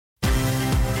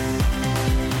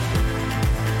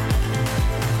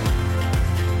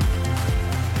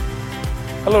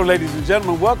Hello, ladies and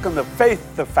gentlemen. Welcome to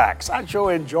Faith to Facts. I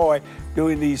sure enjoy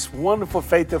doing these wonderful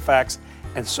Faith to Facts,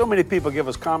 and so many people give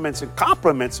us comments and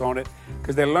compliments on it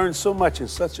because they learn so much in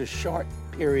such a short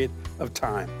period of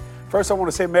time. First, I want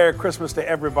to say Merry Christmas to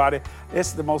everybody.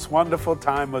 It's the most wonderful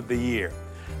time of the year.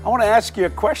 I want to ask you a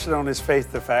question on this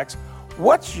Faith to Facts.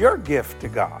 What's your gift to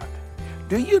God?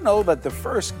 Do you know that the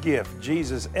first gift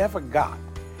Jesus ever got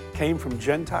came from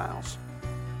Gentiles?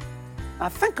 Now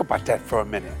think about that for a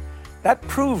minute. That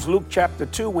proves Luke chapter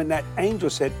 2 when that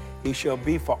angel said, he shall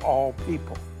be for all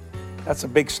people. That's a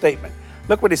big statement.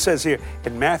 Look what it says here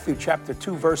in Matthew chapter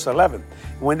 2, verse 11.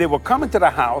 When they were coming to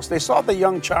the house, they saw the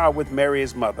young child with Mary,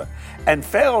 his mother, and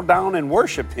fell down and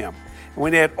worshiped him.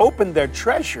 When they had opened their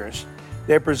treasures,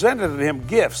 they presented to him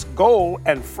gifts, gold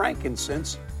and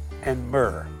frankincense and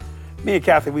myrrh. Me and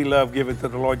Kathy, we love giving to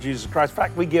the Lord Jesus Christ. In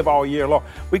fact, we give all year long.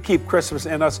 We keep Christmas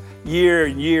in us year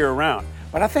and year around.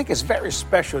 But I think it's very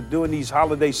special during these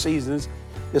holiday seasons,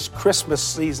 this Christmas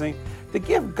season, to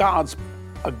give God's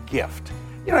a gift.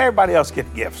 You know, everybody else gets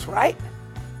gifts, right?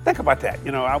 Think about that.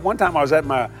 You know, one time I was at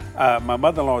my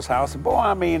mother-in-law's house, and boy,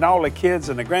 I mean, all the kids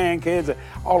and the grandkids are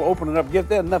all opening up gifts.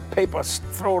 There's enough paper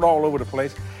thrown all over the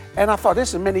place. And I thought,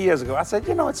 this is many years ago. I said,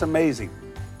 you know, it's amazing.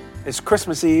 It's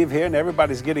Christmas Eve here, and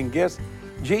everybody's getting gifts.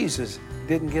 Jesus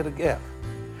didn't get a gift.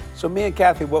 So me and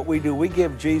Kathy, what we do, we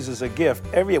give Jesus a gift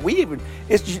every year.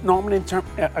 It's normally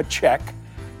a check,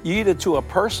 either to a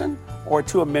person or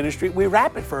to a ministry. We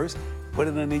wrap it first, put it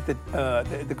underneath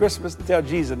the Christmas and tell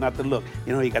Jesus not to look.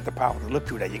 You know, you got the power to look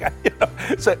through that. You got, you know.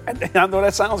 So I know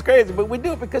that sounds crazy, but we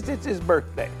do it because it's his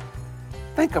birthday.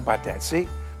 Think about that, see?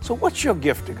 So what's your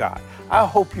gift to God? I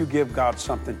hope you give God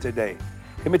something today.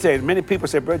 Let me tell you, many people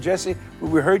say, Brother Jesse,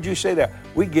 we heard you say that.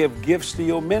 We give gifts to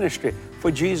your ministry for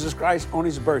Jesus Christ on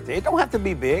his birthday. It don't have to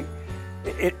be big.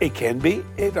 It can be.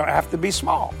 It don't have to be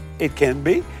small. It can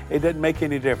be. It doesn't make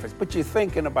any difference. But you're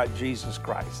thinking about Jesus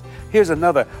Christ. Here's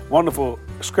another wonderful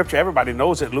scripture. Everybody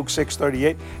knows it, Luke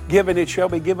 6:38. Given it shall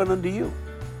be given unto you.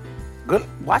 Good.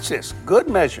 Watch this. Good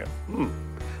measure.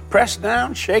 Pressed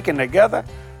down, shaken together,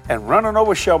 and running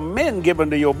over shall men give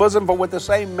unto your bosom, for with the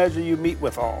same measure you meet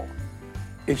withal,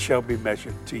 it shall be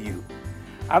measured to you.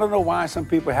 I don't know why some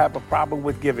people have a problem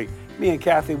with giving. Me and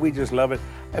Kathy, we just love it.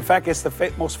 In fact, it's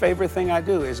the most favorite thing I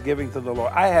do is giving to the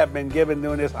Lord. I have been giving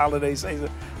during this holiday season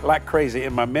like crazy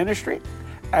in my ministry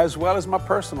as well as my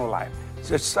personal life. It's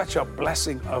just such a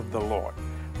blessing of the Lord.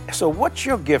 So what's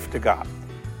your gift to God?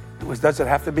 Does it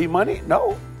have to be money?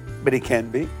 No, but it can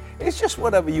be. It's just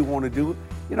whatever you want to do.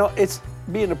 You know, it's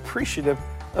being appreciative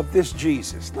of this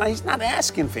Jesus. Now, he's not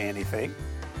asking for anything.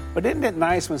 But isn't it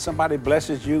nice when somebody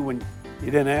blesses you when you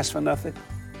didn't ask for nothing?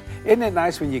 Isn't it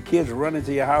nice when your kids run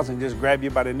into your house and just grab you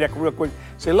by the neck real quick,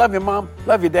 say, love your mom,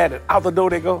 love your dad, and out the door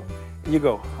they go, and you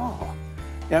go, oh.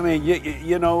 I mean,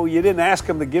 you know, you didn't ask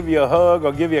them to give you a hug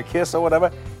or give you a kiss or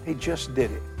whatever. They just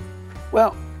did it.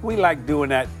 Well, we like doing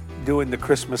that during the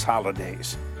Christmas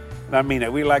holidays. And I mean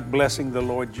that. We like blessing the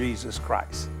Lord Jesus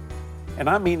Christ. And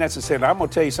I mean that sincerely. I'm going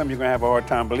to tell you something you're going to have a hard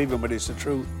time believing, but it's the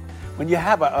truth. When you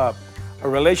have a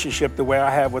relationship the way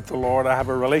I have with the Lord, I have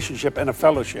a relationship and a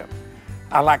fellowship.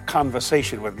 I like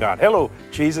conversation with God. Hello,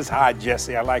 Jesus. Hi,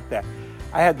 Jesse. I like that.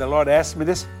 I had the Lord ask me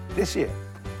this year.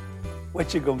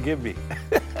 What you gonna give me?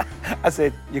 I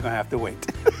said, you're gonna have to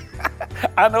wait.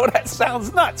 I know that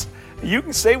sounds nuts. You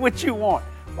can say what you want,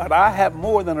 but I have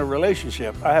more than a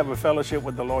relationship. I have a fellowship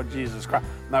with the Lord Jesus Christ.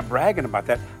 I'm not bragging about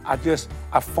that.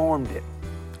 I formed it.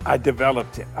 I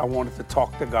developed it. I wanted to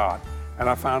talk to God. And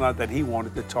I found out that he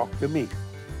wanted to talk to me.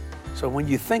 So when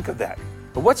you think of that,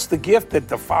 but what's the gift that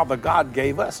the Father God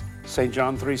gave us? St.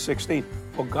 John 3:16,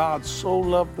 for God so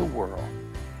loved the world,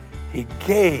 he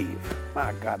gave,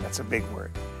 my God, that's a big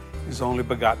word, his only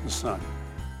begotten son.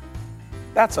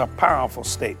 That's a powerful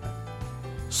statement.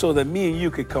 So that me and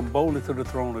you could come boldly to the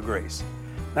throne of grace.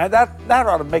 Now that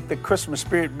ought to make the Christmas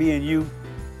spirit be in you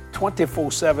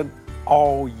 24/7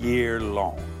 all year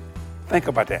long. Think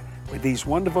about that. With these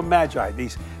wonderful magi,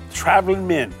 these traveling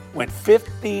men went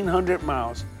 1,500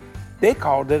 miles. They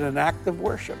called it an act of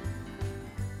worship.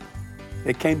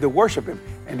 They came to worship him,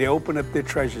 and they opened up their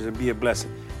treasures and be a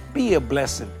blessing. Be a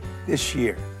blessing this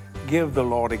year. Give the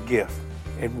Lord a gift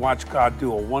and watch God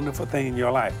do a wonderful thing in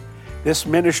your life. This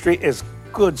ministry is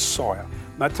good soil.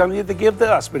 I'm not telling you to give to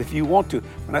us, but if you want to,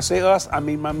 when I say us, I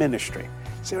mean my ministry.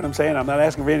 See what I'm saying? I'm not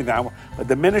asking for anything. But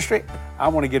the ministry, I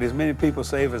want to get as many people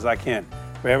saved as I can.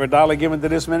 For every dollar given to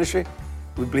this ministry,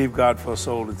 we believe God for a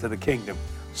soul into the kingdom.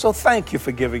 So thank you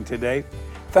for giving today.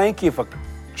 Thank you for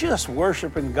just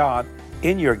worshiping God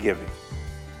in your giving.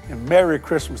 And Merry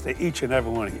Christmas to each and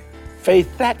every one of you.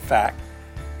 Faith that fact,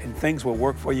 and things will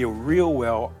work for you real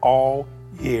well all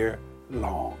year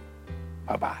long.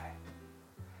 Bye-bye.